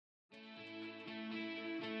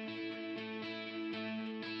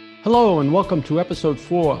Hello and welcome to episode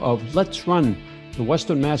 4 of Let's Run, the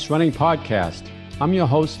Western Mass Running Podcast. I'm your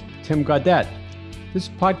host, Tim Gaudette. This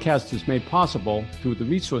podcast is made possible through the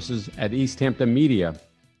resources at East Hampton Media.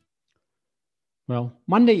 Well,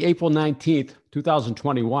 Monday, April 19th,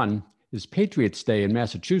 2021 is Patriots Day in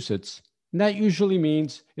Massachusetts, and that usually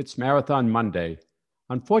means it's Marathon Monday.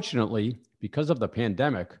 Unfortunately, because of the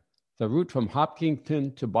pandemic, the route from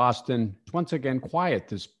Hopkinton to Boston is once again quiet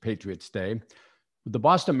this Patriots Day, with the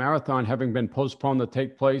Boston Marathon having been postponed to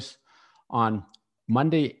take place on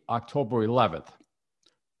Monday, October 11th.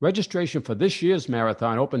 Registration for this year's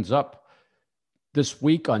marathon opens up this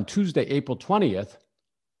week on Tuesday, April 20th.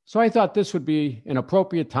 So I thought this would be an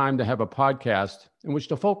appropriate time to have a podcast in which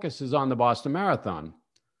the focus is on the Boston Marathon.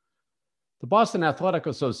 The Boston Athletic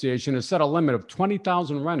Association has set a limit of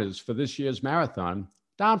 20,000 runners for this year's marathon,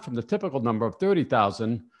 down from the typical number of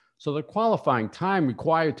 30,000, so the qualifying time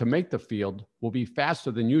required to make the field will be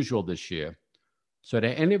faster than usual this year. So to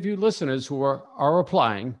any of you listeners who are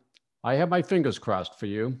applying, I have my fingers crossed for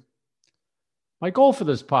you. My goal for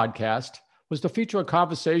this podcast was to feature a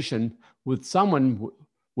conversation with someone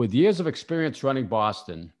with years of experience running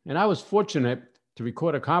Boston, and I was fortunate to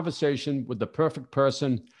record a conversation with the perfect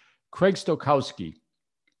person, Craig Stokowski.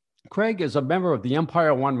 Craig is a member of the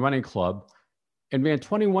Empire One Running Club and ran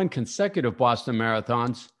 21 consecutive Boston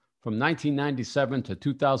marathons from 1997 to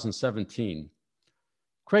 2017.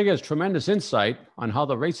 Craig has tremendous insight on how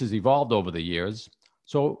the race has evolved over the years.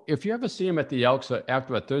 So if you ever see him at the Elks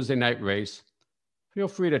after a Thursday night race, feel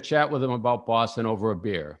free to chat with him about Boston over a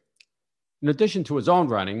beer. In addition to his own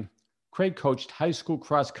running, Craig coached high school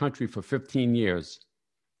cross country for 15 years.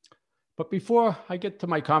 But before I get to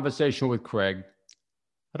my conversation with Craig,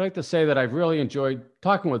 I'd like to say that I've really enjoyed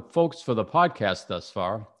talking with folks for the podcast thus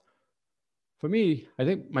far. For me, I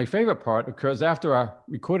think my favorite part occurs after our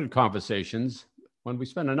recorded conversations when we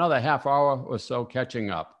spend another half hour or so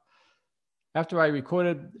catching up. After I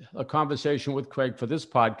recorded a conversation with Craig for this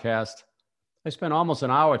podcast, I spent almost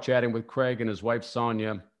an hour chatting with Craig and his wife,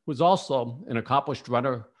 Sonia, who's also an accomplished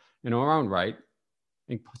runner in her own right.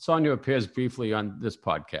 And Sonia appears briefly on this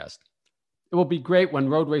podcast. It will be great when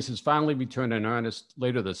road races finally return in earnest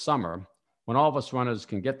later this summer, when all of us runners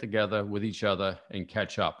can get together with each other and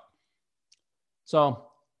catch up. So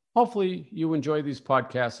hopefully you enjoy these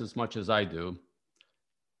podcasts as much as I do.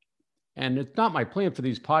 And it's not my plan for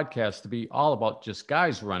these podcasts to be all about just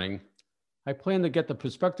guys running. I plan to get the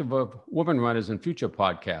perspective of women runners in future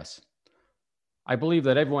podcasts. I believe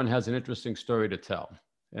that everyone has an interesting story to tell,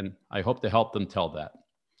 and I hope to help them tell that.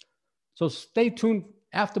 So stay tuned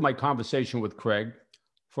after my conversation with Craig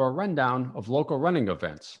for a rundown of local running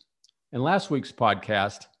events. In last week's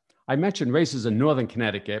podcast, I mentioned races in Northern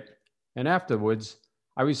Connecticut, and afterwards,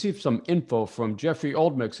 I received some info from Jeffrey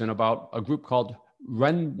Oldmixon about a group called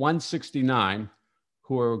Run 169,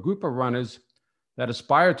 who are a group of runners that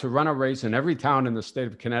aspire to run a race in every town in the state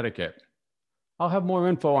of Connecticut. I'll have more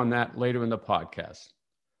info on that later in the podcast.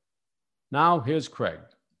 Now, here's Craig.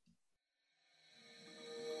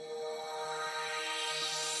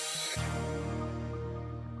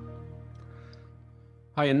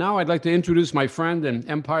 Hi, and now I'd like to introduce my friend and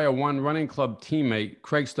Empire One Running Club teammate,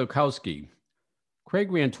 Craig Stokowski.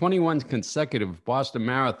 Craig ran 21 consecutive Boston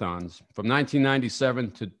marathons from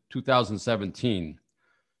 1997 to 2017.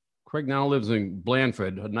 Craig now lives in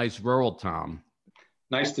Blandford, a nice rural town.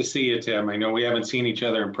 Nice to see you, Tim. I know we haven't seen each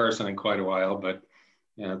other in person in quite a while, but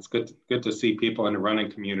yeah, it's good to see people in the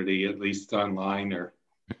running community, at least online or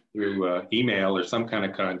through email or some kind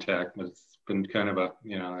of contact. It's been kind of a,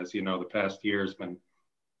 as you know, the past year has been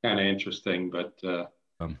kind of interesting, but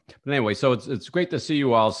anyway, so it's great to see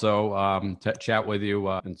you also, to chat with you.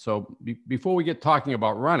 And so before we get talking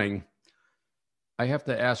about running, I have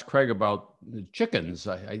to ask Craig about the chickens.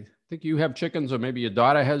 I think you have chickens, or maybe your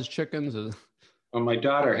daughter has chickens. Well, my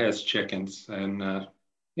daughter has chickens, and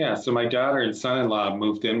so my daughter and son-in-law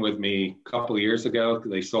moved in with me a couple of years ago.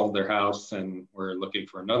 They sold their house and were looking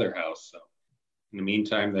for another house. So in the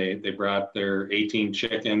meantime, they brought their 18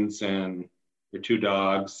 chickens and their 2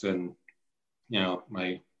 dogs, and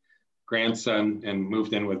my grandson, and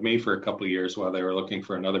moved in with me for a couple of years while they were looking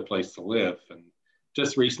for another place to live, and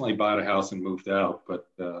just recently bought a house and moved out. But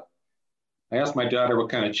I asked my daughter what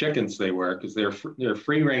kind of chickens they were, because they're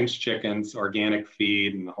free range chickens, organic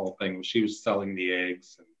feed and the whole thing. She was selling the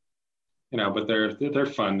eggs, and but they're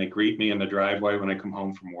fun. They greet me in the driveway when I come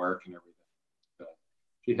home from work and everything.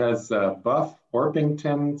 She has Buff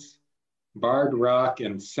Orpingtons, Barred Rock,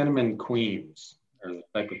 and Cinnamon Queens are the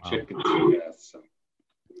type of chickens she has.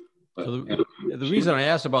 So the reason I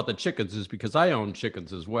asked about the chickens is because I own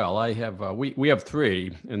chickens as well. I have we have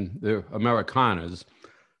 3, and they're Americanas.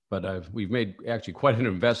 but we've made actually quite an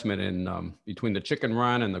investment in between the chicken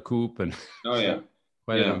run and the coop, and Oh yeah,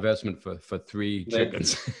 quite an yeah. investment for three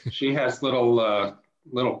chickens. She has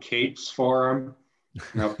little capes for them. I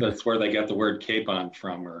don't know if that's where they got the word capon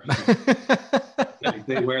from, or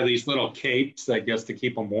they wear these little capes, I guess, to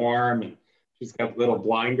keep them warm. And she's got little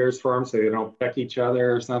blinders for them so they don't peck each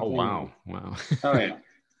other or Oh something. wow, wow. Oh yeah,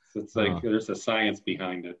 so it's like there's a science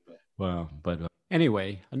behind it. But. Wow, but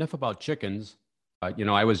anyway, enough about chickens.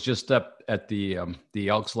 I was just up at the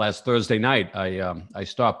Elks last Thursday night. I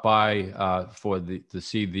stopped by to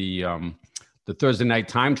see the Thursday night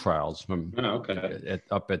time trials from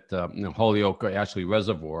up at Holyoke Ashley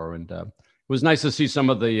Reservoir, and it was nice to see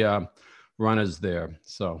some of the runners there.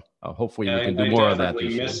 So hopefully we can do more of that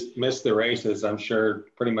this year. Miss the races. I'm sure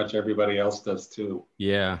pretty much everybody else does too.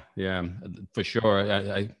 Yeah, for sure.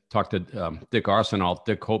 I talked to Dick Arsenault.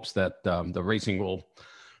 Dick hopes that the racing will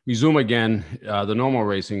resume again. The normal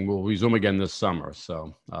racing will resume again this summer.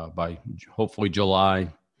 So by hopefully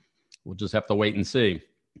July, we'll just have to wait and see.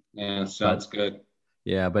 Yeah, sounds good.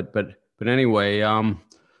 Yeah, but anyway,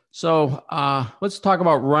 so let's talk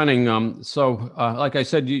about running. Like I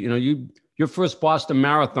said, your first Boston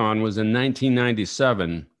Marathon was in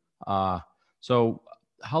 1997. So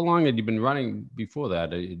how long had you been running before that?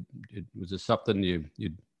 Was it something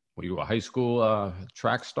were you a high school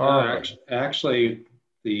track star? Actually,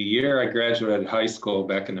 the year I graduated high school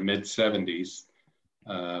back in the mid 70s,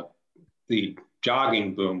 the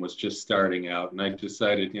jogging boom was just starting out. And I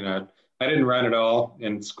decided, I didn't run at all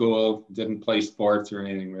in school, didn't play sports or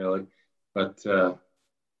anything really. But as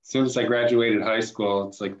soon as I graduated high school,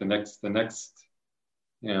 it's like the next,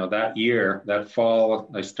 that year, that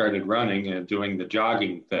fall, I started running and doing the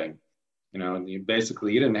jogging thing. And you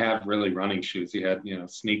didn't have really running shoes. You had,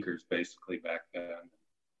 sneakers basically back then.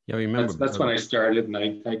 Yeah, I remember. That's when I started,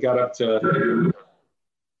 and I got up to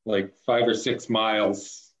like 5 or 6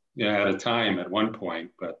 miles, at a time at one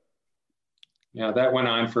point. But that went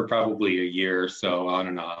on for probably a year or so, on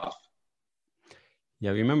and off. Yeah,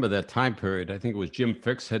 I remember that time period. I think it was Jim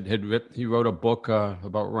Fixx he wrote a book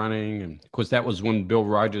about running, and of course that was when Bill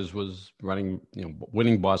Rogers was running,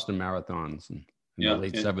 winning Boston marathons in the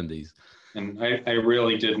late 70s. And I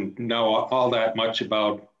really didn't know all that much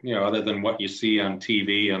about, other than what you see on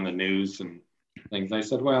TV, on the news and things. I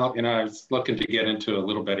said, well, I was looking to get into a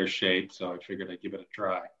little better shape, so I figured I'd give it a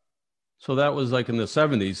try. So that was like in the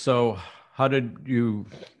 70s. So how did you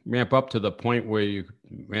ramp up to the point where you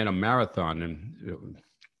ran a marathon in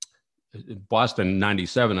Boston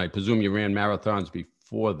 97? I presume you ran marathons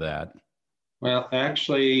before that. Well,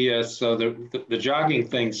 actually, so the jogging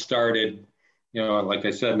thing started, like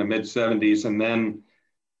I said, in the mid 70s, and then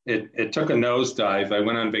it took a nosedive. I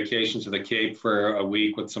went on vacation to the Cape for a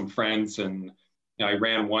week with some friends, and I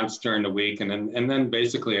ran once during the week, and then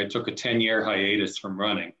basically I took a 10-year hiatus from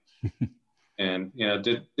running, and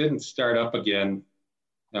didn't start up again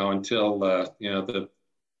until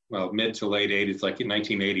mid to late 80s, like in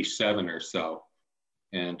 1987 or so,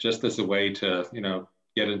 and just as a way to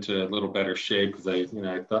get into a little better shape, because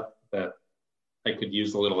I thought that I could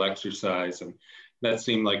use a little exercise, and that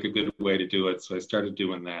seemed like a good way to do it. So I started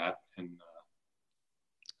doing that, and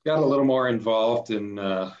got a little more involved in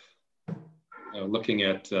looking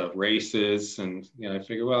at races, and I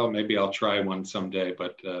figured, well, maybe I'll try one someday.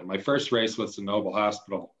 But my first race was the Noble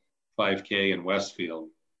Hospital 5K in Westfield.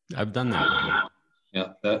 I've done that.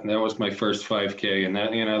 Yeah, that was my first 5K, and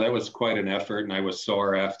that was quite an effort, and I was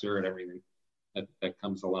sore after and everything that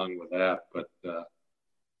comes along with that. But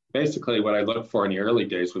basically what I looked for in the early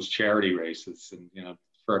days was charity races, and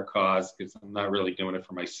for a cause, because I'm not really doing it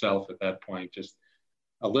for myself at that point, just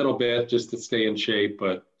a little bit just to stay in shape,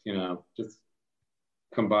 but just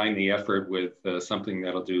combine the effort with something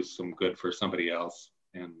that'll do some good for somebody else.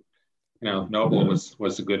 And Noble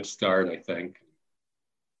was a good start, I think.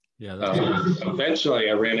 Yeah. Eventually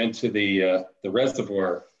I ran into the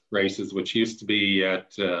reservoir races, which used to be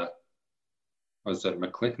at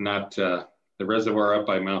McLean, not the reservoir up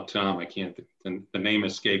by Mount Tom. I can't, the name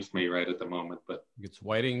escapes me right at the moment, but it's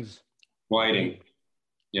Whiting.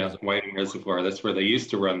 Yeah, Whiting Reservoir. That's where they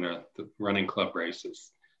used to run the running club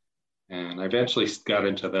races. And I eventually got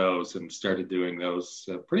into those and started doing those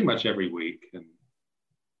pretty much every week. And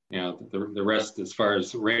the rest, as far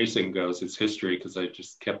as racing goes, is history, because I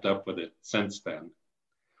just kept up with it since then.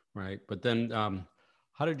 Right, but then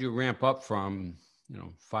how did you ramp up from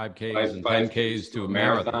 5Ks and 10Ks to a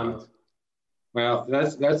marathon? Well,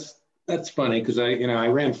 that's funny, because I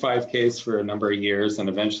ran 5Ks for a number of years and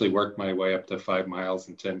eventually worked my way up to 5 miles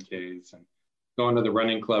and 10Ks, and going to the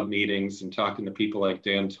running club meetings and talking to people like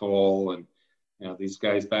Dan Toll and these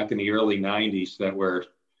guys back in the early 90s that were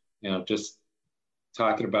just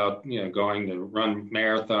talking about, going to run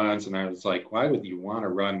marathons. And I was like, why would you want to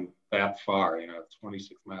run that far?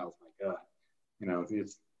 26 miles, my God.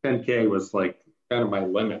 It's 10K was like kind of my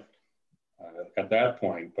limit at that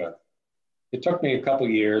point. But it took me a couple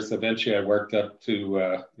of years. Eventually, I worked up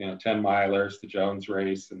to 10 milers, the Jones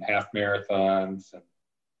race, and half marathons. And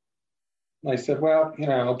I said, well,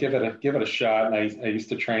 I'll give it a shot. And I used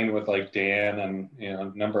to train with like Dan and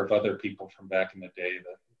a number of other people from back in the day,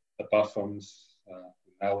 the Buffums,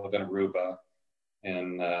 now live in Aruba,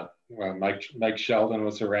 and well, Mike Sheldon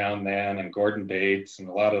was around then, and Gordon Bates, and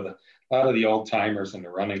a lot of the old timers in the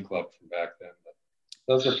running club from back then. But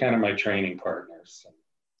those are kind of my training partners.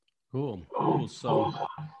 Cool. So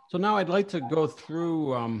now I'd like to go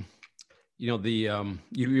through,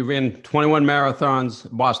 you ran 21 marathons,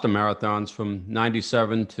 Boston marathons from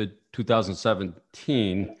 97 to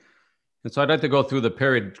 2017. And so I'd like to go through the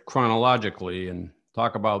period chronologically and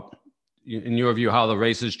talk about, in your view, how the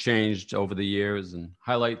races changed over the years and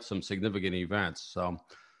highlight some significant events.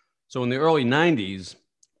 So in the early 90s,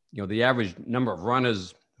 the average number of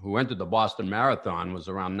runners who entered the Boston Marathon was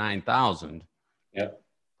around 9,000. Yep.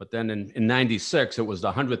 But then in 96, it was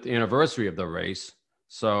the 100th anniversary of the race.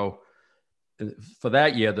 So for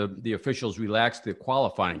that year, the officials relaxed the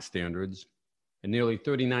qualifying standards, and nearly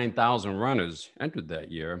 39,000 runners entered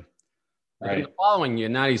that year. Right. The following year,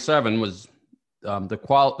 97, was the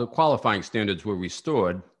qualifying standards were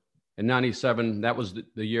restored. In 97, that was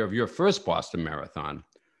the year of your first Boston Marathon.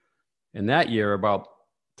 And that year, about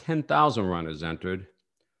 10,000 runners entered.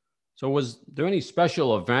 So was there any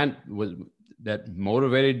special event that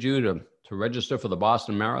motivated you to register for the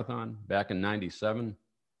Boston Marathon back in 97?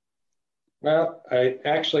 Well,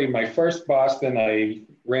 my first Boston, I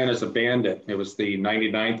ran as a bandit. It was the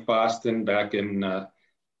 99th Boston back in,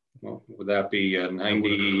 would that be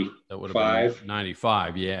 95? That would have been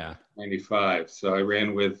 95, yeah. 95. So I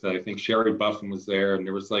ran with, I think Sherry Buffin was there, and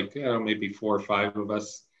there was like, maybe 4 or 5 of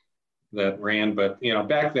us that ran. But,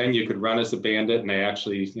 back then you could run as a bandit, and they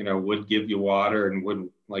actually, would give you water and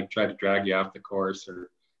wouldn't like try to drag you off the course or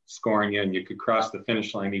scoring you, and you could cross the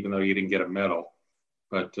finish line even though you didn't get a medal.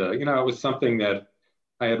 But, it was something that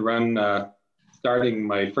I had run, starting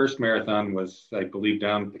my first marathon was, I believe,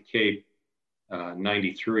 down at the Cape,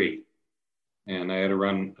 93. And I had to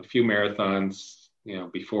run a few marathons,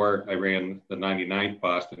 before I ran the 99th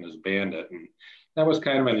Boston as a bandit. And that was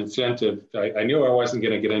kind of an incentive. I knew I wasn't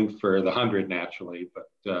going to get in for the 100 naturally, but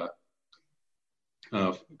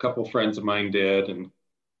a couple of friends of mine did. And,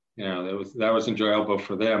 that was enjoyable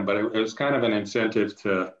for them. But it was kind of an incentive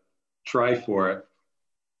to try for it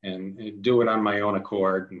and do it on my own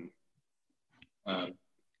accord. And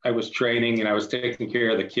I was training and I was taking care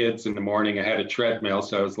of the kids in the morning. I had a treadmill,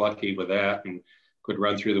 so I was lucky with that and could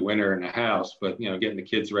run through the winter in the house. But, getting the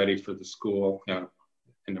kids ready for the school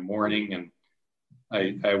in the morning. And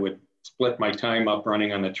I would split my time up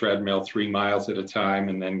running on the treadmill 3 miles at a time,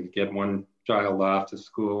 and then get one child off to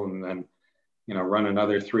school, and then, run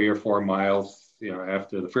another 3 or 4 miles,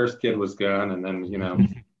 after the first kid was gone, and then,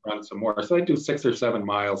 run some more. So I do 6 or 7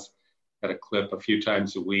 miles at a clip a few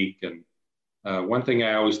times a week. And one thing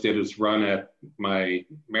I always did is run at my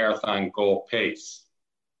marathon goal pace.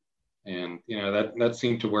 And, that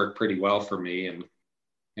seemed to work pretty well for me. And,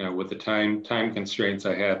 with the time constraints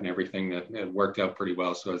I had and everything, that it worked out pretty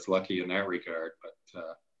well. So I was lucky in that regard.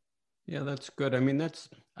 But yeah, that's good. I mean,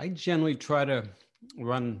 I generally try to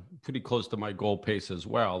run pretty close to my goal pace as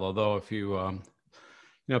well. Although if you,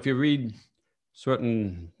 if you read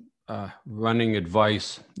certain running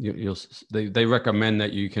advice, they recommend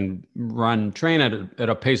that you can train at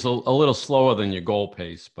a pace a little slower than your goal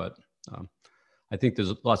pace. But I think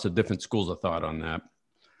there's lots of different schools of thought on that.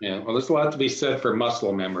 Yeah, well, there's a lot to be said for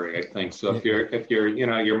muscle memory, I think. So if you're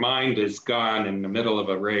your mind is gone in the middle of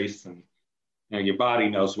a race, and your body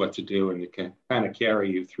knows what to do, and it can kind of carry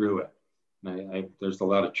you through it. And there's a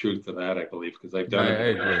lot of truth to that, I believe, because I've done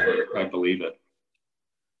it. I believe it.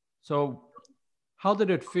 So, how did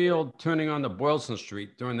it feel turning on the Boylston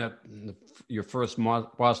Street during your first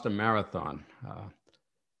Boston Marathon?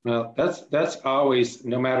 Well, that's always,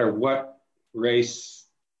 no matter what race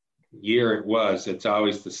year it was, it's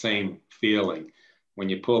always the same feeling. When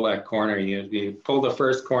you pull that corner, you pull the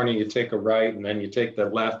first corner, you take a right, and then you take the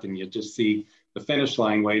left, and you just see the finish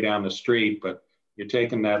line way down the street. But you're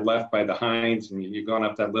taking that left by the Hines, and you're going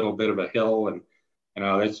up that little bit of a hill, and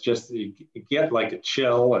it's just, you get like a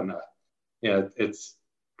chill, and it's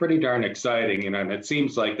pretty darn exciting, and it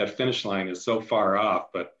seems like that finish line is so far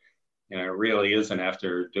off, but it really isn't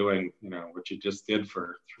after doing what you just did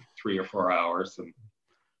for 3 or 4 hours. And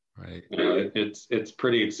right, it's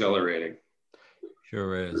pretty exhilarating.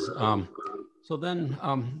 Sure is. So then,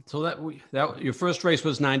 that your first race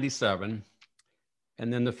was 97,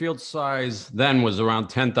 and then the field size then was around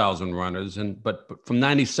 10,000 runners, but from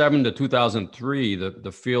 97 to 2003,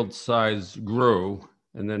 the field size grew,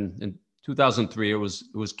 and then in 2003 it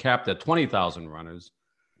was capped at 20,000 runners.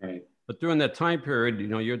 Right. But during that time period,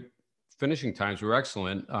 your finishing times were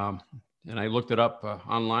excellent, and I looked it up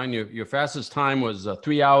online. Your fastest time was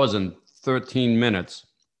 3 hours and 13 minutes,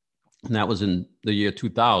 and that was in the year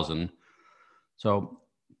 2000. So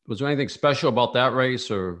was there anything special about that race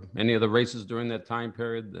or any of the races during that time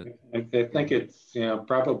period? I think it's,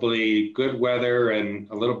 probably good weather and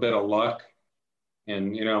a little bit of luck.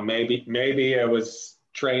 And, maybe I was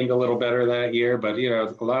trained a little better that year, but,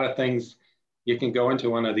 a lot of things, you can go into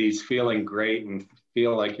one of these feeling great and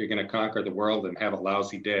feel like you're going to conquer the world and have a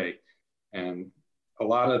lousy day. And a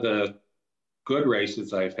lot of the good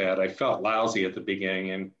races I've had, I felt lousy at the beginning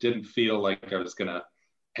and didn't feel like I was going to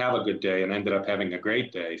have a good day, and ended up having a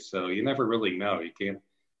great day. So you never really know. You can't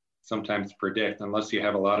sometimes predict unless you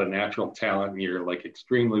have a lot of natural talent and you're like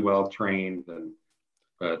extremely well trained.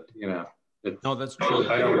 But no, that's true.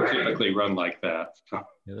 I don't typically run like that. Yeah,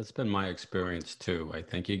 that's been my experience too. I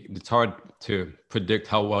think it's hard to predict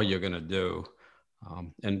how well you're going to do.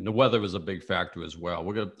 And the weather is a big factor as well.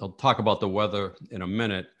 I'll talk about the weather in a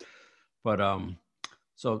minute, but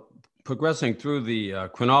so progressing through the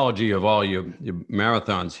chronology of all your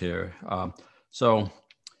marathons here. So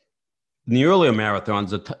in the earlier marathons,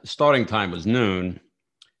 the starting time was noon,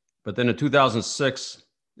 but then in 2006,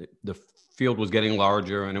 the field was getting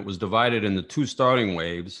larger and it was divided into two starting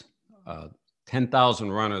waves.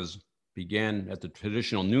 10,000 runners began at the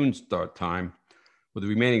traditional noon start time, with the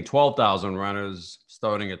remaining 12,000 runners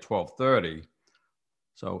starting at 12:30.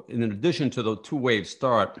 So in addition to the two-wave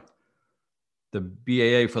start, the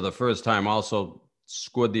BAA for the first time also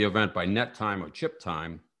scored the event by net time or chip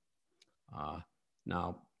time.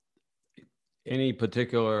 Now, any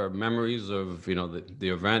particular memories of the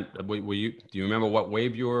event? Do you remember what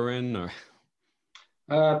wave you were in? Or?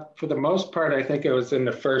 For the most part, I think it was in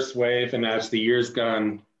the first wave, and as the years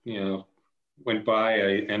went by,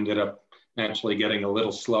 I ended up naturally getting a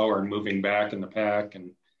little slower and moving back in the pack,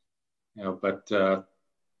 and but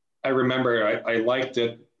I remember I liked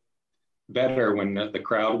it better when the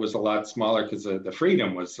crowd was a lot smaller, because the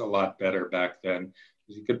freedom was a lot better back then.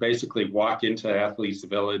 You could basically walk into Athletes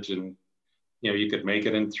Village and you could make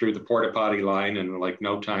it in through the porta potty line in like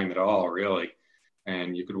no time at all, really.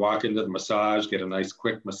 And you could walk into the massage, get a nice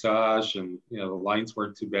quick massage, and the lines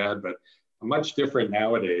weren't too bad. But much different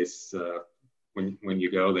nowadays when you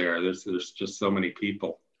go there. There's just so many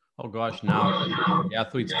people. Oh gosh, now the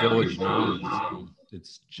Athletes Village now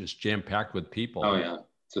it's just jam packed with people. Oh yeah.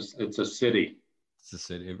 It's a city. It's a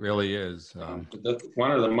city. It really is.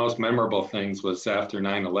 One of the most memorable things was after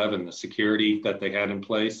 9/11, the security that they had in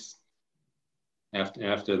place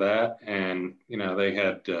after that. And, they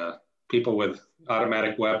had people with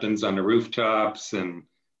automatic weapons on the rooftops and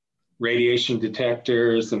radiation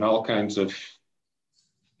detectors and all kinds of,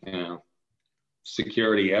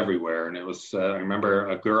 security everywhere. And it was, I remember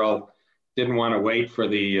a girl didn't want to wait for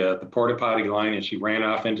the porta potty line, and she ran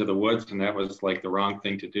off into the woods, and that was like the wrong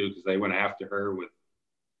thing to do, because they went after her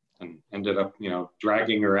and ended up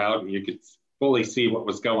dragging her out, and you could fully see what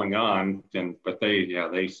was going on. But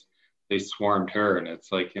they swarmed her, and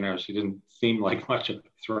it's like she didn't seem like much of a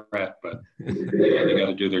threat, but they got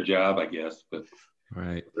to do their job, I guess. But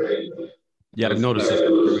right. Yeah, I've noticed the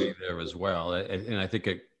security there as well, and I think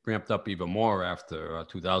it ramped up even more after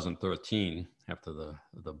 2013, after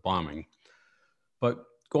the bombing. But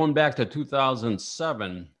going back to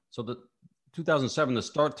 2007, so the 2007, the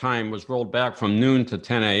start time was rolled back from noon to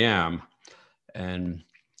 10 a.m. And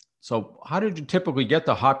so how did you typically get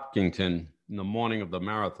to Hopkinton in the morning of the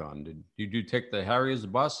marathon? Did you take the Harriers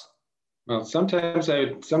bus? Well, some years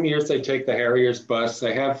I take the Harriers bus.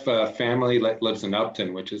 I have family that lives in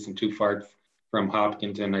Upton, which isn't too far from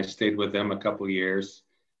Hopkinton. I stayed with them a couple of years.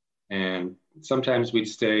 And sometimes we'd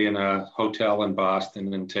stay in a hotel in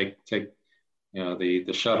Boston and take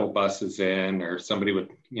the shuttle buses in, or somebody would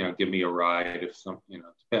give me a ride if it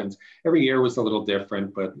depends. Every year was a little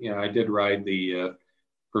different, but I did ride the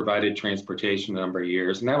provided transportation a number of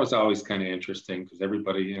years, and that was always kind of interesting, because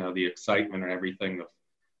everybody, the excitement and everything of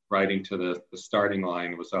riding to the starting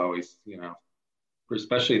line was always,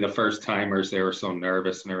 especially the first timers, they were so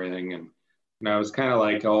nervous and everything, and I was kind of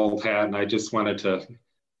like old hat, and I just wanted to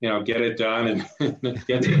get it done and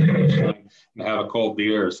get to the finish line and have a cold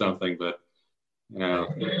beer or something. But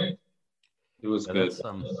It was Yeah, good.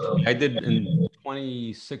 that's I did in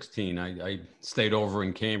 2016. I stayed over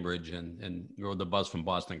in Cambridge and rode the bus from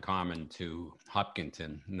Boston Common to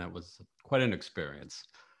Hopkinton, and that was quite an experience.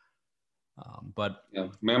 But Yeah,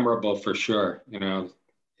 memorable for sure. You know,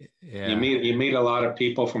 yeah, you meet a lot of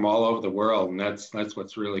people from all over the world, and that's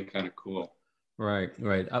what's really kind of cool. right,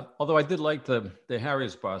 right. Although I did like the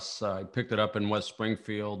Harriers bus. I picked it up in West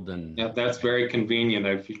Springfield, and Yeah, that's very convenient.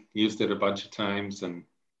 I've used it a bunch of times, and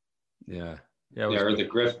yeah, yeah, it yeah, was or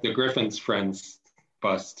good. the Griffin's friends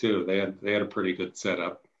bus too. They had a pretty good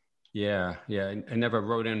setup. Yeah, yeah. I never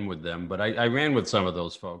rode in with them, but I ran with some of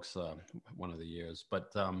those folks one of the years.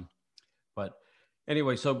 But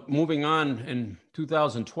anyway, so moving on in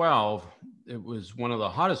 2012, it was one of the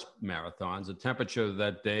hottest marathons. The temperature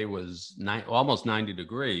that day was almost 90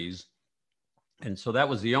 degrees. And so that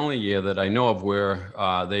was the only year that I know of where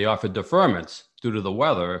they offered deferments due to the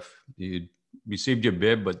weather. If you received your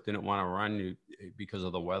bib but didn't want to run because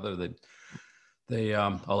of the weather, that they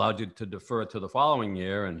allowed you to defer it to the following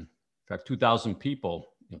year. And in fact, 2,000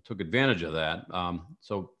 people took advantage of that.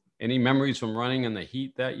 So any memories from running in the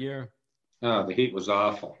heat that year? Oh, the heat was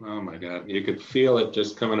awful. Oh my God. You could feel it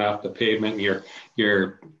just coming off the pavement.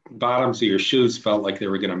 Your bottoms of your shoes felt like they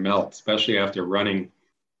were going to melt, especially after running,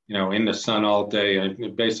 you know, in the sun all day.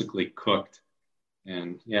 It basically cooked.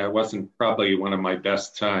 And yeah, it wasn't probably one of my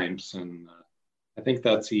best times. And I think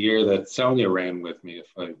that's the year that Sonia ran with me, if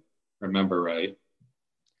I remember right.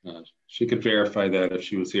 She could verify that if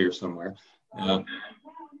she was here somewhere.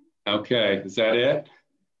 Okay, is that it?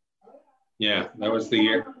 Yeah, that was the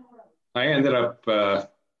year. I ended up,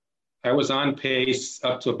 I was on pace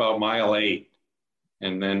up to about mile 8.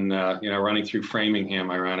 And then, you know, running through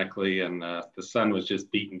Framingham, ironically, and the sun was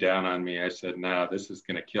just beating down on me. I said, no, this is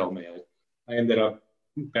going to kill me. I ended up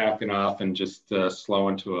backing off and just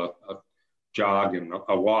slowing to a jog and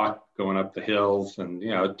a walk going up the hills. And, you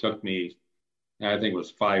know, it took me, I think it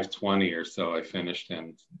was 5:20 or so I finished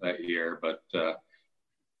in that year. But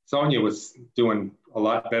Sonia was doing a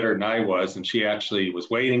lot better than I was. And she actually was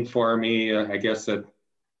waiting for me, I guess, at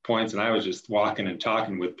points. And I was just walking and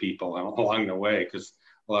talking with people along the way because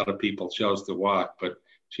a lot of people chose to walk. But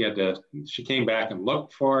she came back and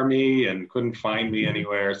looked for me and couldn't find me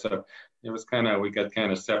anywhere. So it was we got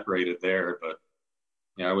kind of separated there. But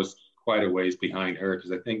yeah, I was quite a ways behind her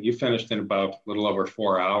because I think you finished in about a little over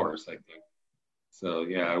 4 hours, I think. So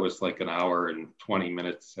yeah, I was like an hour and 20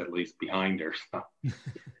 minutes at least behind her. So.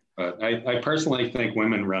 But I personally think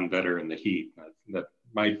women run better in the heat. That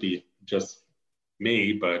might be just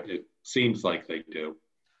me, but it seems like they do.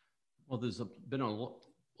 Well, there's been a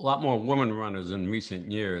lot more women runners in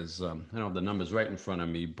recent years. I don't have the numbers right in front of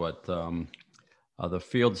me, but the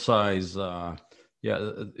field size,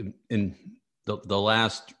 in the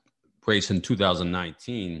last race in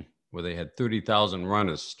 2019, where they had 30,000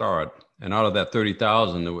 runners start, and out of that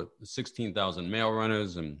 30,000, there were 16,000 male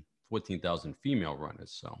runners and 14,000 female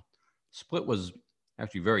runners. So split was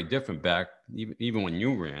actually very different back, even when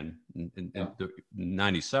you ran in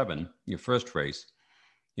 97, your first race,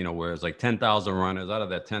 you know, whereas like 10,000 runners, out of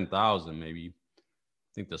that 10,000, maybe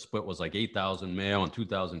I think the split was like 8,000 male and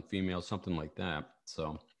 2,000 female, something like that.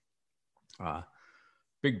 So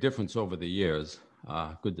big difference over the years.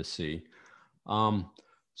 Good to see.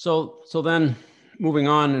 So then moving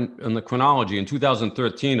on in the chronology, in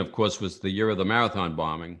 2013, of course, was the year of the marathon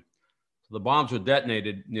bombing. The bombs were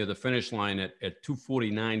detonated near the finish line at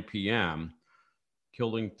 2:49 p.m.,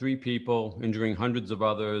 killing 3 people, injuring hundreds of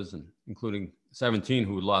others, and including 17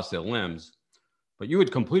 who lost their limbs. But you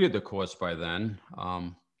had completed the course by then.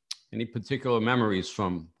 Any particular memories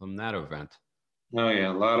from that event? Oh yeah,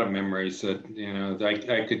 a lot of memories that, you know,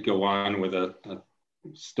 I could go on with a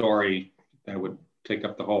story that would take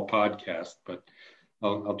up the whole podcast, but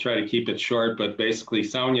I'll try to keep it short. But basically,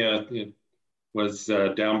 Sonia was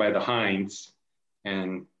down by the Heinz,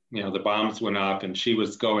 and you know the bombs went up, and she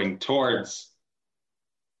was going towards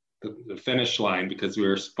the finish line because we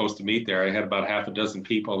were supposed to meet there. I had about half a dozen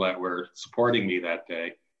people that were supporting me that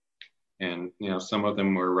day, and you know some of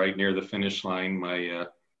them were right near the finish line. My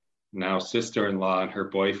now sister-in-law and her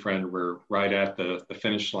boyfriend were right at the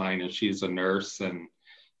finish line, and she's a nurse and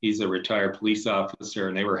he's a retired police officer,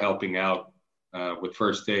 and they were helping out with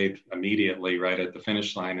first aid immediately right at the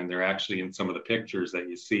finish line. And they're actually in some of the pictures that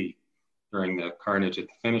you see during the carnage at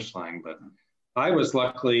the finish line. But I was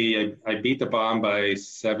luckily, I beat the bomb by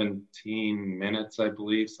 17 minutes, I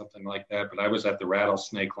believe, something like that. But I was at the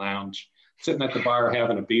Rattlesnake Lounge, sitting at the bar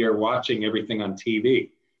having a beer, watching everything on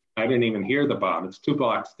TV. I didn't even hear the bomb. It's 2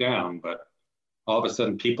 blocks down, but all of a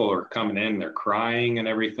sudden people are coming in, they're crying and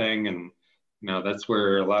everything. And that's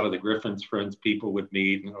where a lot of the Griffin's friends people would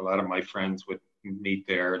meet, and a lot of my friends would meet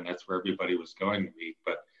there, and that's where everybody was going to meet.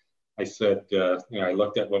 But I said, I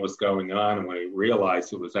looked at what was going on, and when I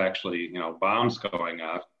realized it was actually, bombs going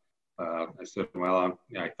off, I said, well,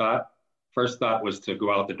 first thought was to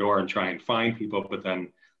go out the door and try and find people, but then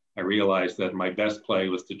I realized that my best play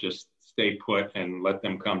was to just stay put and let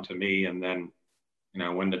them come to me. And then,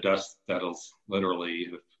 when the dust settles, literally,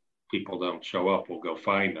 if people don't show up, we'll go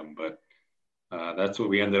find them. But that's what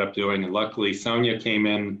we ended up doing. And luckily, Sonia came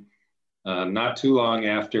in not too long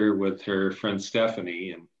after with her friend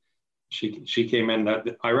Stephanie. And she came in.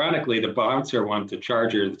 Ironically, the bouncer wanted to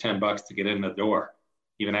charge her the $10 to get in the door,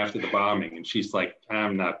 even after the bombing. And she's like,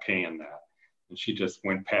 I'm not paying that. And she just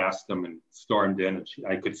went past them and stormed in. And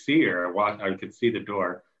I could see her. I could see the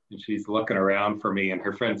door. And she's looking around for me. And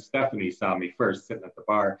her friend Stephanie saw me first sitting at the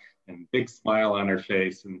bar, and big smile on her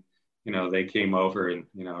face. And, they came over, and,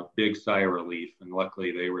 big sigh of relief. And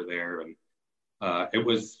luckily they were there. And it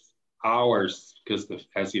was hours because,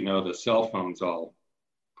 as you know, the cell phones all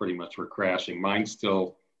pretty much were crashing. Mine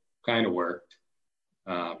still kind of worked.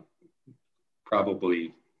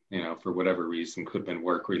 Probably, for whatever reason, could have been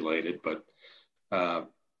work related. But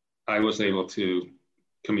I was able to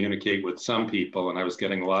communicate with some people, and I was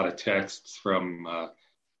getting a lot of texts from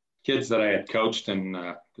kids that I had coached, and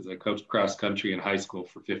because I coached cross country in high school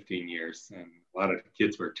for 15 years, and a lot of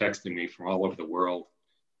kids were texting me from all over the world,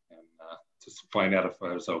 and to find out if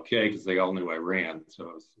I was okay, because they all knew I ran.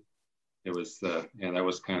 So that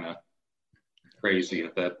was kind of crazy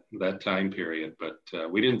at that time period.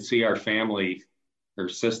 But we didn't see our family, her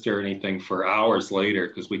sister, or anything for hours later,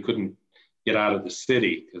 because we couldn't get out of the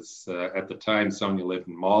city, because at the time Sonia lived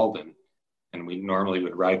in Malden, and we normally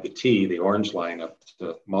would ride the T, the orange line, up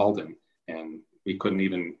to Malden, and we couldn't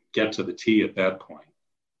even get to the T at that point.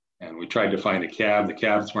 And we tried to find a cab. The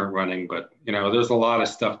cabs weren't running, but there's a lot of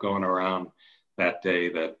stuff going around that day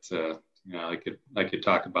that I could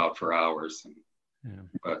talk about for hours.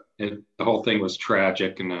 But the whole thing was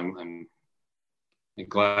tragic, and I'm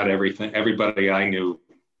glad everybody I knew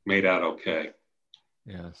made out okay.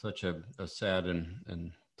 Yeah, such a sad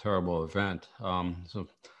and terrible event. So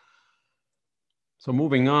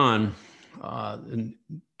moving on,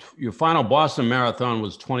 your final Boston Marathon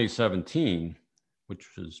was 2017, which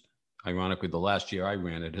was ironically the last year I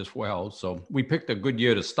ran it as well. So we picked a good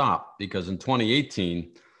year to stop, because in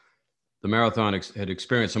 2018, the marathon had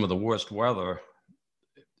experienced some of the worst weather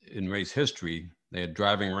in race history. They had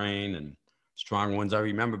driving rain and strong winds. I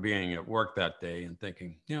remember being at work that day and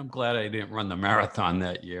thinking, I'm glad I didn't run the marathon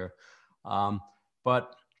that year.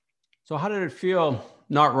 But so how did it feel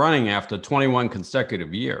not running after 21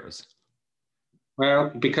 consecutive years?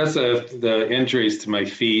 Well, because of the injuries to my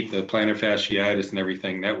feet, the plantar fasciitis and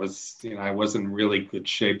everything, that was, I wasn't in really good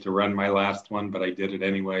shape to run my last one, but I did it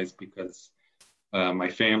anyways because my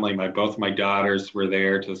family, both my daughters were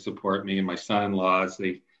there to support me, and my son-in-laws,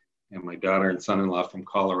 and my daughter and son-in-law from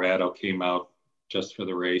Colorado came out just for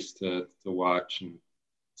the race to watch and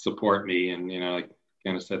support me. And, I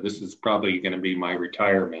kind of said, this is probably going to be my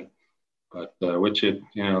retirement, but which it,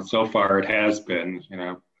 so far it has been.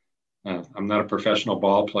 I'm not a professional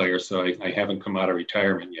ball player, so I haven't come out of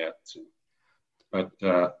retirement yet. So, but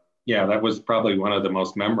that was probably one of the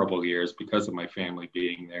most memorable years because of my family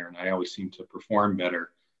being there. And I always seemed to perform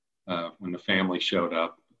better when the family showed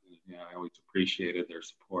up. I always appreciated their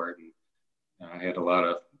support. And I had a lot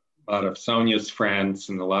of Sonia's friends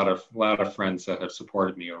and a lot of friends that have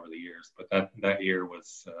supported me over the years. But that year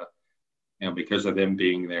was, because of them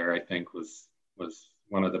being there, I think was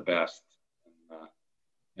one of the best.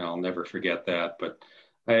 And, I'll never forget that. But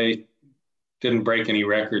I didn't break any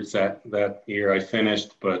records that year I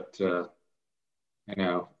finished. But,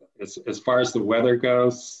 as far as the weather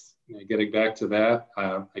goes, getting back to that,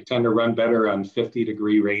 I tend to run better on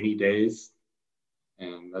 50-degree rainy days.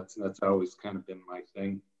 And that's always kind of been my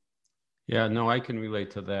thing. Yeah, no, I can relate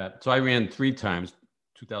to that. So I ran 3 times,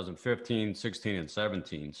 2015, 16, and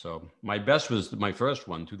 17. So my best was my first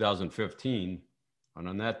one, 2015. And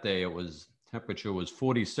on that day, temperature was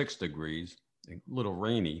 46 degrees, a little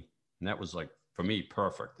rainy. And that was, like, for me,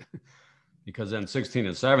 perfect. Because then 16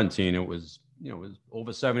 and 17, it was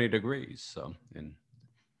over 70 degrees. So, and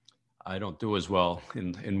I don't do as well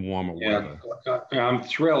in warmer weather. I'm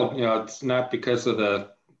thrilled. It's not because of the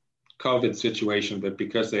COVID situation, but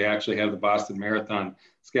because they actually have the Boston Marathon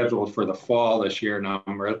scheduled for the fall this year. And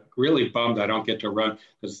I'm really bummed I don't get to run,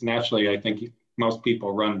 because naturally I think most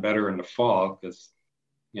people run better in the fall because,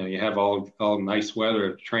 you have all nice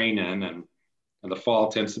weather to train in, and the fall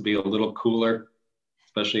tends to be a little cooler,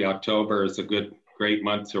 especially October is a great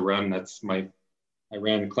month to run. That's my I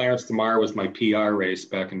ran Clarence DeMar was my PR race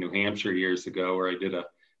back in New Hampshire years ago, where I did a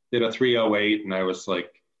 3:08, and I was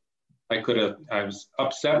like, I was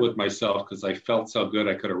upset with myself because I felt so good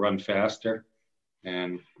I could have run faster,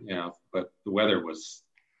 and but the weather was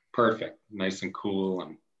perfect, nice and cool,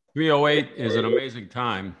 and 3:08 is an amazing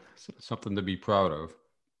time, something to be proud of.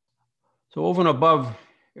 So over and above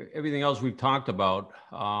everything else we've talked about,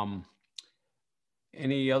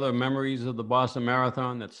 any other memories of the Boston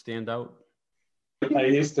Marathon that stand out? I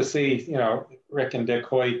used to see, Rick and Dick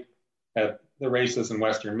Hoyt at the races in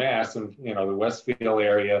Western Mass and, the Westfield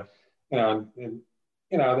area, and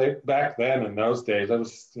they back then in those days, that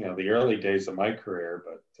was, the early days of my career.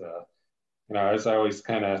 But, I was always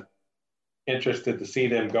kind of interested to see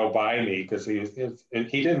them go by me because he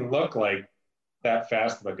didn't look like that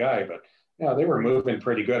fast of a guy, but, they were moving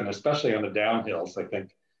pretty good. And especially on the downhills, I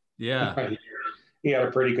think. Yeah. He had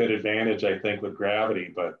a pretty good advantage, I think, with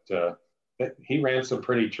gravity, but, he ran some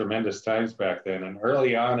pretty tremendous times back then. And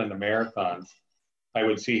early on in the marathons, I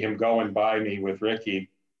would see him going by me with Ricky,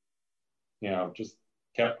 just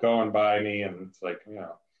kept going by me. And it's like,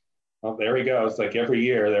 well, there he goes. Like every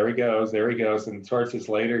year, there he goes. And towards his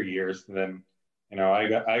later years, then, I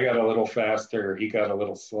got a little faster, he got a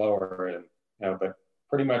little slower. And, but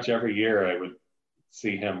pretty much every year I would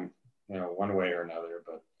see him, one way or another.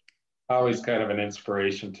 But always kind of an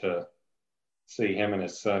inspiration to see him and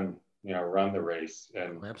his son, run the race.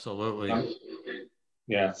 And absolutely.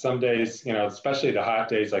 Some days, especially the hot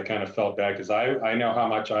days, I kind of felt bad because I know how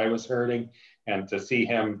much I was hurting, and to see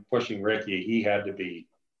him pushing Ricky, he had to be,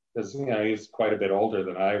 because he's quite a bit older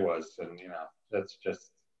than I was, and that's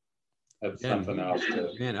something else.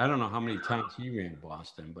 Man, I don't know how many times he ran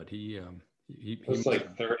Boston, but he was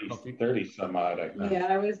like 30 some odd, I think. Yeah,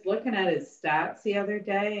 I was looking at his stats the other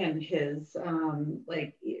day, and his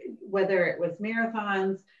whether it was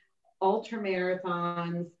marathons, ultra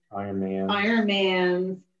marathons,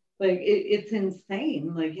 Ironmans, like it's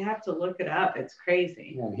insane. Like you have to look it up. It's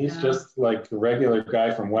crazy. Yeah, he's just like a regular guy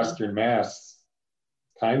from Western Mass,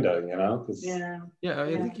 kind of,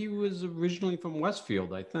 I think he was originally from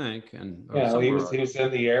Westfield, I think, and he was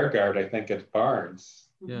in the Air Guard, I think, at Barnes.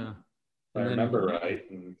 Yeah, if I remember right.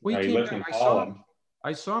 And he lived in Holland.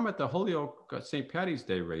 I saw him at the Holyoke St. Patty's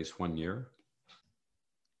Day race one year.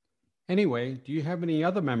 Anyway, do you have any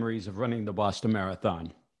other memories of running the Boston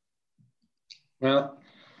Marathon? Well,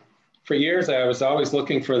 for years, I was always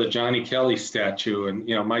looking for the Johnny Kelly statue,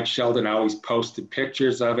 and, Mike Sheldon always posted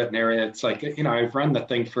pictures of it and everything. It's like, I've run the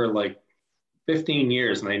thing for like 15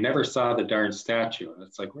 years and I never saw the darn statue. And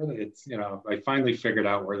it's like, I finally figured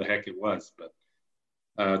out where the heck it was.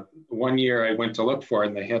 But one year I went to look for it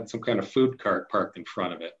and they had some kind of food cart parked in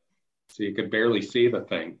front of it. So you could barely see the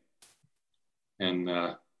thing.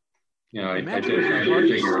 And, I did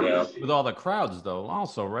figure it out. With all the crowds, though,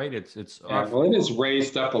 also, right? It's well, it is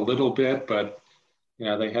raised up a little bit, but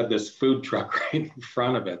they had this food truck right in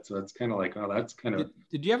front of it, so it's kind of like, oh, that's kind of.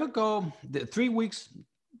 Did you ever go 3 weeks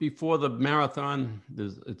before the marathon?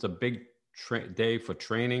 It's a big day for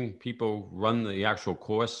training. People run the actual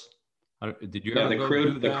course. Did you ever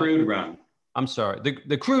go the crude run? I'm sorry,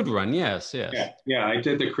 the crude run. Yes. Yeah, I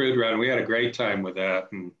did the crude run. We had a great time with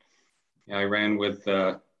that, and I ran with.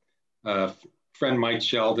 Friend Mike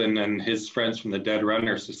Sheldon and his friends from the Dead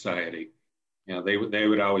Runner Society. They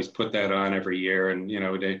would always put that on every year, and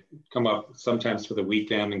they come up sometimes for the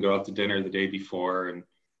weekend and go out to dinner the day before, and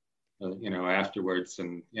afterwards.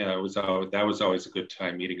 And that was always a good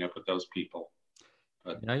time meeting up with those people.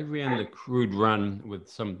 But I ran the crude run with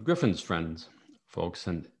some Griffin's friends, folks,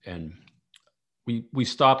 and we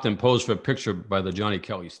stopped and posed for a picture by the Johnny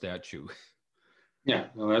Kelly statue. Yeah,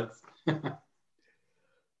 well, that's.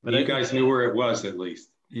 But you guys knew where it was, at least.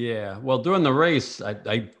 Yeah. Well, during the race,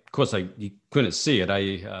 of course, you couldn't see it.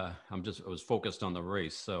 I was focused on the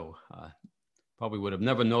race, so probably would have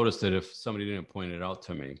never noticed it if somebody didn't point it out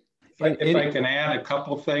to me. If I can add a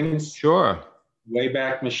couple things. Sure.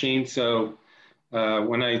 Wayback Machine. So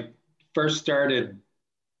when I first started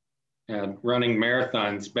running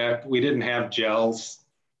marathons we didn't have gels.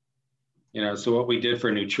 So what we did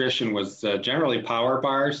for nutrition was generally power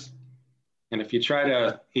bars. And if you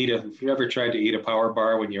ever tried to eat a power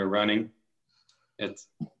bar when you're running, it's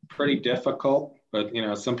pretty difficult. But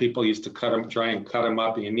some people used to try and cut them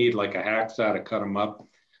up. And you need like a hacksaw to cut them up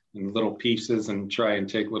in little pieces and try and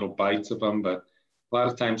take little bites of them. But a lot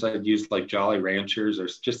of times I'd use like Jolly Ranchers or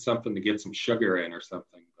just something to get some sugar in or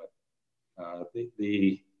something. But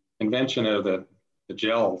the invention of the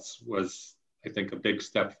gels was, I think, a big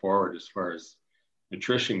step forward as far as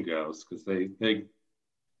nutrition goes, because they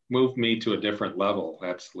moved me to a different level,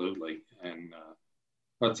 absolutely. And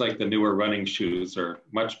Well, it's like the newer running shoes are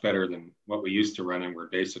much better than what we used to run in. We're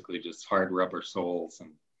basically just hard rubber soles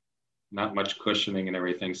and not much cushioning and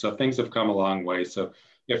everything. So things have come a long way. So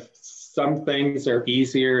if some things are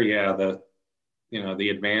easier, yeah, the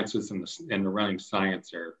advances in the running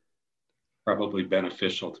science are probably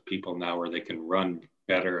beneficial to people now, where they can run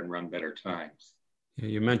better and run better times. Yeah,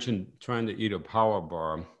 you mentioned trying to eat a power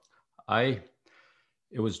bar.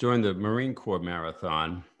 It was during the Marine Corps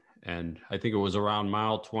marathon, and I think it was around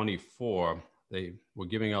mile 24. They were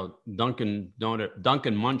giving out Dunkin'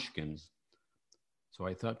 Munchkins. So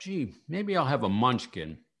I thought, gee, maybe I'll have a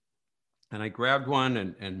Munchkin. And I grabbed one,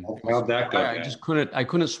 and how'd that go? I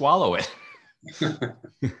couldn't swallow it.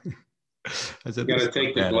 I said, you got to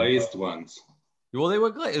take the glazed ones. Well, they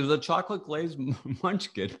were glazed. It was a chocolate glazed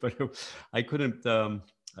Munchkin, but I couldn't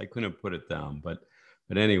put it down. But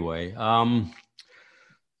anyway,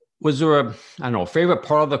 was there a favorite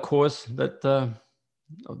part of the course that the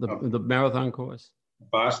marathon course?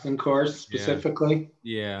 Boston course specifically?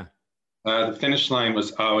 Yeah. The finish line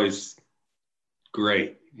was always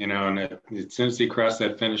great, and as soon as you cross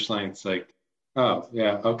that finish line, it's like, oh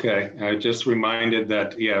yeah, okay. I just reminded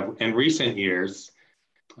that, in recent years,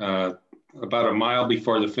 about a mile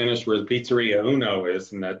before the finish, where the Pizzeria Uno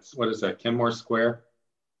is, and that's, what is that, Kenmore Square?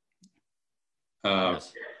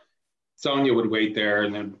 Yes. Sonia would wait there,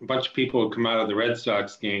 and then a bunch of people would come out of the Red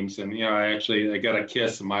Sox games, and I got a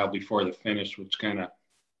kiss a mile before the finish, which kind of,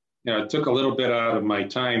 it took a little bit out of my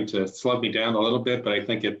time to slow me down a little bit, but I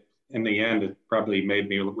think in the end it probably made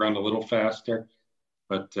me run a little faster.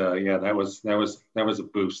 But that was a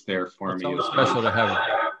boost there for me. It's special to have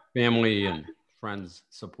family and friends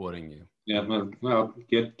supporting you. Yeah, well,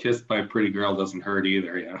 get kissed by a pretty girl doesn't hurt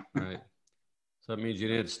either. Yeah. Right. So that means you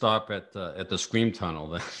didn't stop at the Scream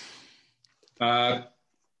Tunnel then.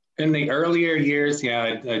 In the earlier years,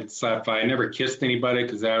 I'd stop by. I never kissed anybody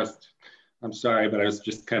because I'm sorry, but I was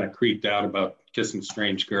just kind of creeped out about kissing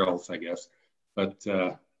strange girls, I guess. But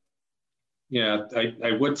I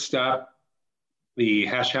would stop. The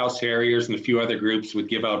Hash House Harriers and a few other groups would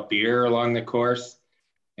give out beer along the course.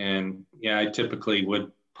 And I typically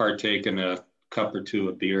would partake in a cup or two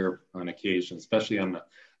of beer on occasion, especially on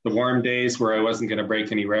the warm days where I wasn't going to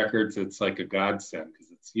break any records. It's like a godsend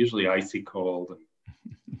because it's usually icy cold.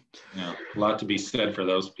 And a lot to be said for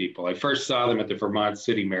those people. I first saw them at the Vermont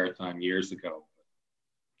City Marathon years ago.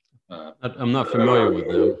 I'm not familiar with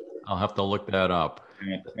them. I'll have to look that up.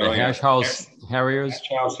 The Hash House Harriers? Hash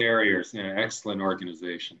House Harriers, excellent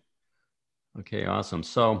organization. Okay, awesome.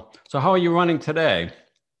 So how are you running today?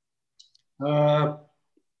 Not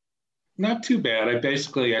too bad.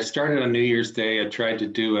 I started on New Year's Day. I tried to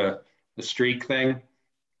do a streak thing,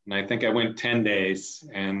 and I think I went 10 days,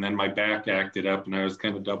 and then my back acted up, and I was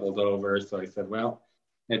kind of doubled over. So I said, well,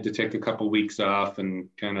 I had to take a couple weeks off and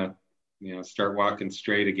kind of, start walking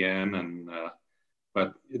straight again. And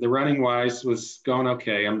but the running wise was going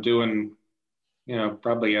okay. I'm doing,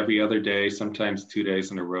 probably every other day, sometimes 2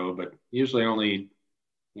 days in a row, but usually only,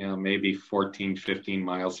 maybe 14, 15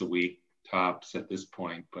 miles a week tops at this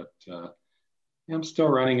point. But I'm still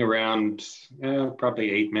running around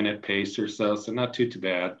probably 8-minute pace or so not too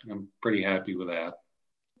bad. I'm pretty happy with that.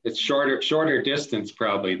 It's shorter distance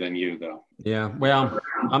probably than you, though. Yeah, well,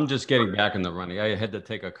 I'm just getting back in the running. I had to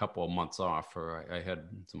take a couple of months off, I had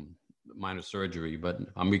some minor surgery, but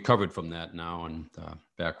I'm recovered from that now and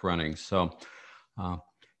back running. So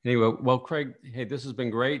anyway, well, Craig, hey, this has been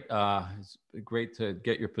great. It's great to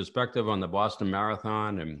get your perspective on the Boston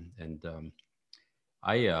Marathon, and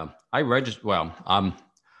I registered. Well,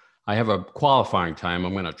 I have a qualifying time.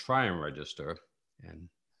 I'm going to try and register and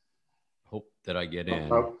hope that I get in.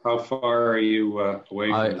 How far are you away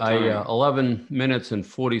from the time? 11 minutes and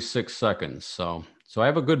 46 seconds. So I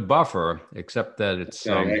have a good buffer, except that it's.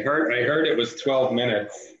 I heard it was 12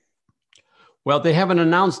 minutes. Well, they haven't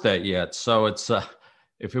announced that yet. So it's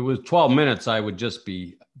if it was 12 minutes, I would just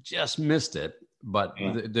missed it. But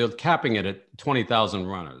they're capping it at 20,000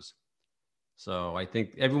 runners. So I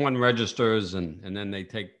think everyone registers, and then they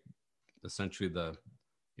take essentially they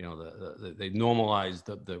normalize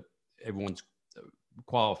the everyone's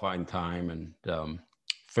qualifying time and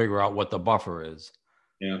figure out what the buffer is.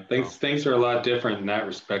 Yeah, things are a lot different in that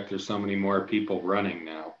respect. There's so many more people running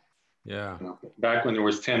now. Yeah. Back when there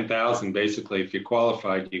was 10,000, basically, if you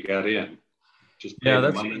qualified, you got in.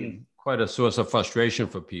 That's been quite a source of frustration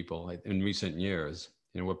for people in recent years.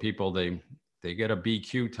 Where people they get a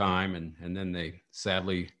BQ time and then they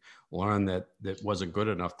sadly learn that wasn't good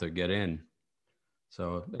enough to get in.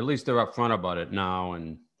 So at least they're upfront about it now,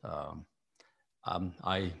 and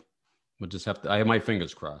I would just I have my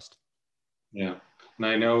fingers crossed. Yeah. And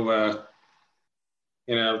I know,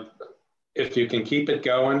 you know, if you can keep it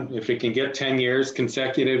going, if you can get 10 years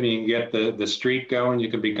consecutive and you can get the streak going,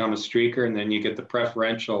 you can become a streaker, and then you get the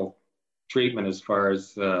preferential treatment as far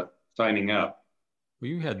as signing up. Well,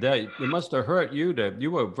 you had that. It must have hurt you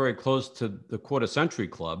you were very close to the quarter century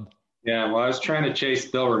club. Yeah, well, I was trying to chase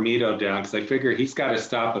Bill Romito down because I figure he's got to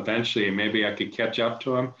stop eventually, and maybe I could catch up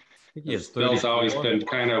to him. Bill's always been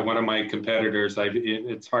kind of one of my competitors.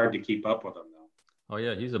 It's hard to keep up with him, though. Oh,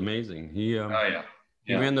 yeah, he's amazing. He yeah.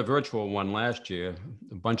 He ran the virtual one last year,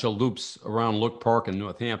 a bunch of loops around Look Park in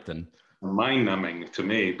Northampton. Mind-numbing to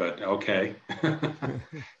me, but okay.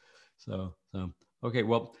 So okay,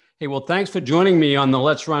 well, hey, thanks for joining me on the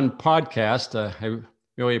Let's Run podcast. I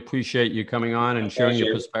really appreciate you coming on and sharing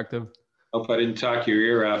your perspective. Hope I didn't talk your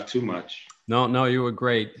ear off too much. No, you were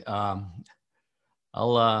great. I'll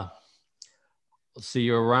see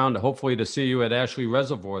you around, hopefully to see you at Ashley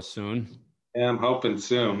Reservoir soon. Yeah, I'm hoping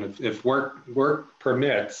soon, if work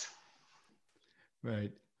permits.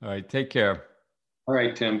 Right. All right. Take care. All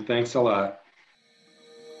right, Tim. Thanks a lot.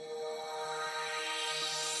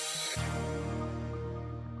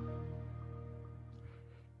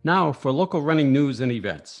 Now for local running news and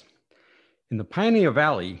events. In the Pioneer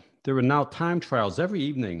Valley, there are now time trials every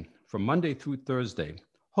evening from Monday through Thursday,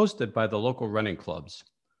 hosted by the local running clubs.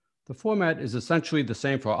 The format is essentially the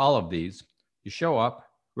same for all of these. You show up,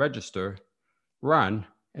 register, run,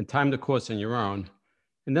 and time the course on your own,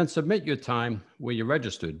 and then submit your time where you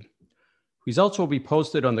registered. Results will be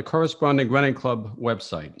posted on the corresponding running club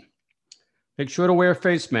website. Make sure to wear a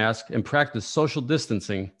face mask and practice social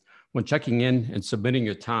distancing when checking in and submitting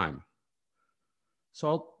your time. So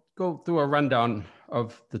I'll go through a rundown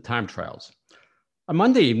of the time trials. On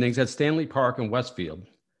Monday evenings at Stanley Park in Westfield,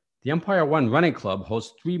 the Empire One Running Club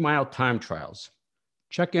hosts 3-mile time trials.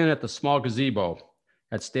 Check in at the small gazebo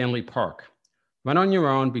at Stanley Park. Run on your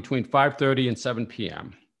own between 5:30 and 7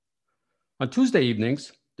 p.m. On Tuesday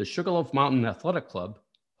evenings, the Sugarloaf Mountain Athletic Club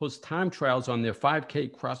hosts time trials on their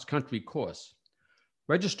 5K cross-country course.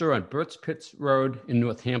 Register on Burt's Pits Road in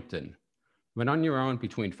Northampton. Run on your own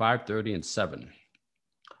between 5:30 and 7.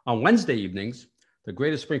 On Wednesday evenings, the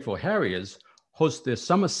Greater Springfield Harriers host their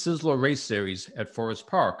Summer Sizzler Race Series at Forest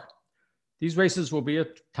Park. These races will be a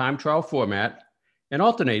time trial format and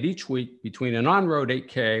alternate each week between an on-road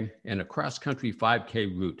 8K and a cross-country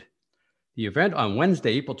 5K route. The event on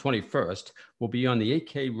Wednesday, April 21st, will be on the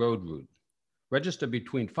 8K road route. Register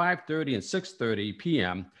between 5:30 and 6:30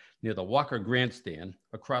 p.m. near the Walker Grandstand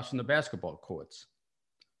across from the basketball courts.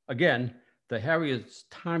 Again, the Harriers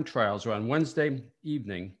time trials are on Wednesday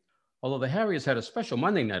evening, although the Harriers had a special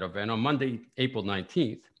Monday night event on Monday, April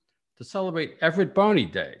 19th, to celebrate Everett Barney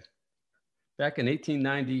Day. Back in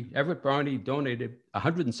 1890, Everett Barney donated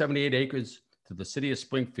 178 acres to the city of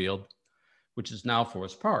Springfield, which is now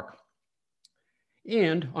Forest Park.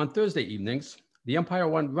 And on Thursday evenings, the Empire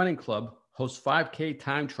One Running Club hosts 5K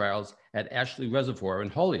time trials at Ashley Reservoir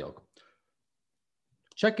in Holyoke.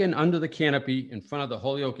 Check in under the canopy in front of the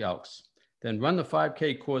Holyoke Elks, then run the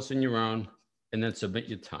 5K course on your own, and then submit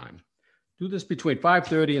your time. Do this between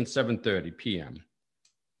 5:30 and 7:30 p.m.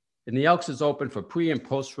 And the Elks is open for pre- and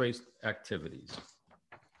post-race activities.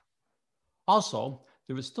 Also,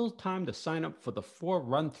 there is still time to sign up for the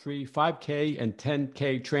 4-Run-3 5K and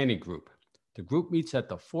 10K training group. The group meets at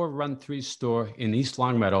the 4-Run-3 store in East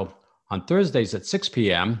Longmeadow on Thursdays at 6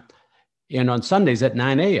 p.m. and on Sundays at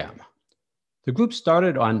 9 a.m. The group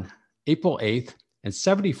started on April 8th, and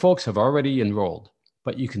 70 folks have already enrolled,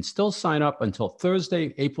 but you can still sign up until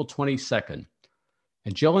Thursday, April 22nd.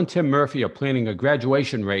 And Jill and Tim Murphy are planning a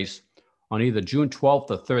graduation race on either June 12th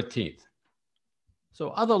or 13th. So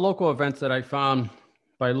other local events that I found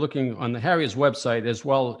by looking on the Harriers website as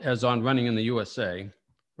well as on Running in the USA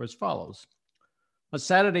were as follows. On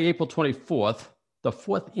Saturday, April 24th, the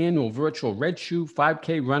 4th annual virtual Red Shoe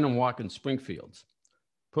 5K Run and Walk in Springfield.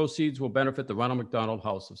 Proceeds will benefit the Ronald McDonald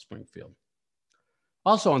House of Springfield.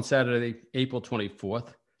 Also on Saturday, April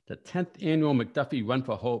 24th, the 10th annual McDuffie Run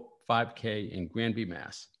for Hope 5K in Granby,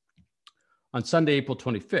 Mass. On Sunday, April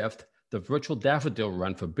 25th, the virtual Daffodil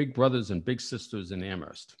Run for Big Brothers and Big Sisters in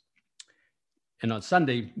Amherst. And on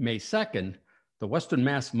Sunday, May 2nd, the Western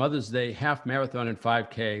Mass Mother's Day Half Marathon and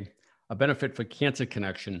 5K, a benefit for Cancer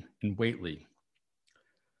Connection in Whately.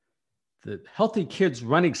 The Healthy Kids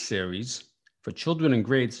Running Series for children in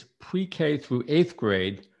grades pre-K through 8th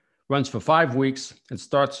grade runs for 5 weeks and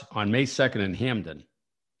starts on May 2nd in Hamden.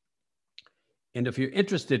 And if you're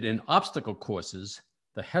interested in obstacle courses,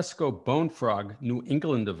 the HESCO Bone Frog New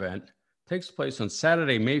England event takes place on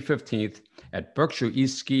Saturday, May 15th at Berkshire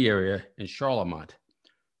East Ski Area in Charlemont.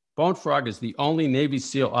 Bone Frog is the only Navy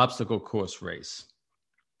SEAL obstacle course race.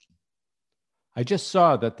 I just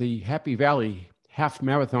saw that the Happy Valley Half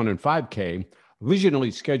Marathon and 5K,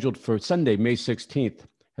 originally scheduled for Sunday, May 16th,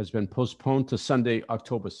 has been postponed to Sunday,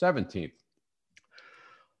 October 17th.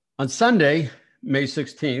 On Sunday, May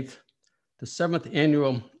 16th, the 7th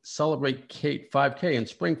annual Celebrate Kate 5K in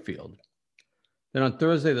Springfield. Then on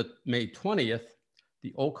Thursday, May 20th,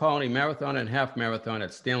 the Old Colony Marathon and Half Marathon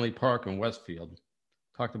at Stanley Park in Westfield.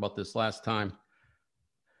 Talked about this last time.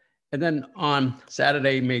 And then on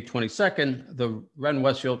Saturday, May 22nd, the Ren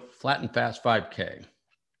Westfield Flat and Fast 5K.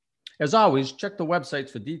 As always, check the websites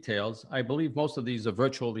for details. I believe most of these are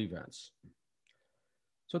virtual events.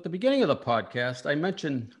 So at the beginning of the podcast, I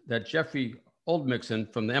mentioned that Jeffrey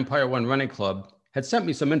Oldmixon from the Empire One Running Club had sent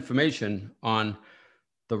me some information on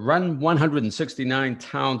the Run 169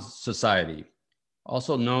 Towns Society,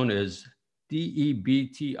 also known as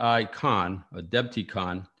DEBTI-CON, or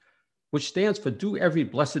DEBTI-CON, which stands for Do Every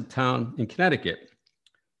Blessed Town in Connecticut.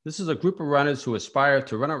 This is a group of runners who aspire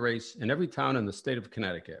to run a race in every town in the state of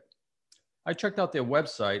Connecticut. I checked out their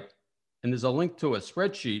website, and there's a link to a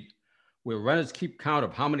spreadsheet where runners keep count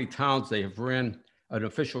of how many towns they have ran an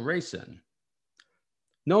official race in.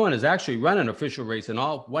 No one has actually run an official race in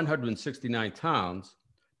all 169 towns,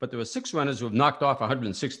 but there are 6 runners who have knocked off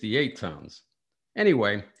 168 towns.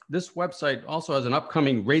 Anyway, this website also has an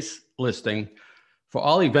upcoming race listing for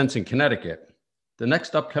all events in Connecticut. The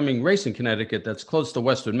next upcoming race in Connecticut that's close to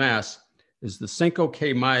Western Mass is the Cinco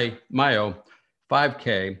de Mayo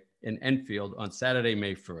 5K in Enfield on Saturday,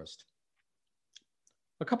 May 1st.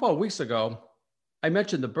 A couple of weeks ago, I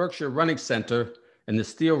mentioned the Berkshire Running Center and the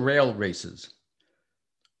steel rail races.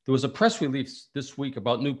 There was a press release this week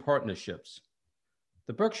about new partnerships.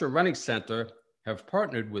 The Berkshire Running Center have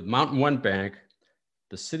partnered with Mountain One Bank,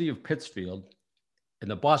 the City of Pittsfield, and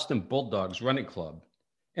the Boston Bulldogs Running Club,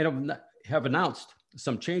 and have announced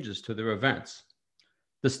some changes to their events.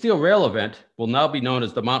 The steel rail event will now be known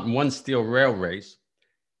as the Mountain One Steel Rail Race,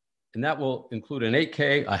 and that will include an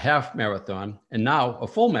 8K, a half marathon, and now a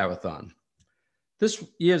full marathon. This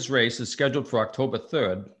year's race is scheduled for October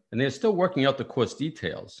 3rd, and they're still working out the course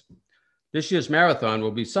details. This year's marathon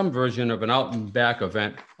will be some version of an out and back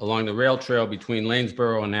event along the rail trail between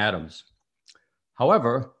Lanesboro and Adams.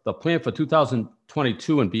 However, the plan for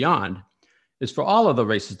 2022 and beyond is for all of the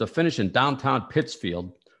races to finish in downtown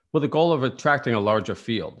Pittsfield with the goal of attracting a larger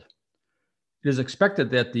field. It is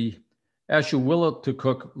expected that the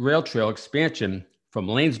Ashewillow-to-Cook Rail Trail expansion from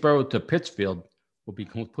Lanesboro to Pittsfield will be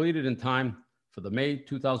completed in time for the May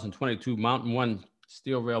 2022 Mountain One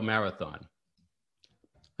Steel Rail Marathon.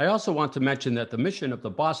 I also want to mention that the mission of the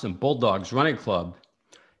Boston Bulldogs Running Club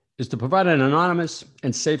is to provide an anonymous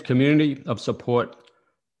and safe community of support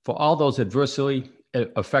for all those adversely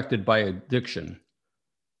affected by addiction,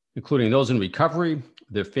 including those in recovery,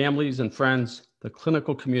 their families and friends, the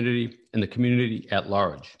clinical community, and the community at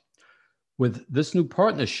large. With this new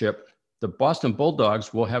partnership, the Boston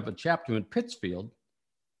Bulldogs will have a chapter in Pittsfield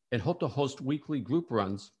and hope to host weekly group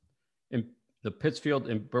runs in the Pittsfield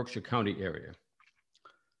and Berkshire County area.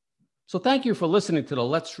 So thank you for listening to the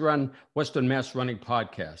Let's Run Western Mass Running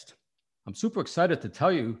podcast. I'm super excited to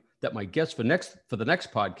tell you that my guest for the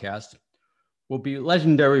next podcast will be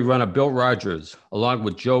legendary runner Bill Rogers, along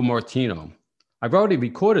with Joe Martino. I've already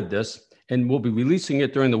recorded this and will be releasing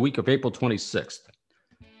it during the week of April 26th.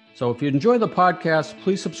 So if you enjoy the podcast,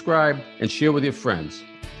 please subscribe and share with your friends.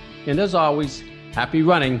 And as always, happy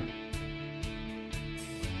running.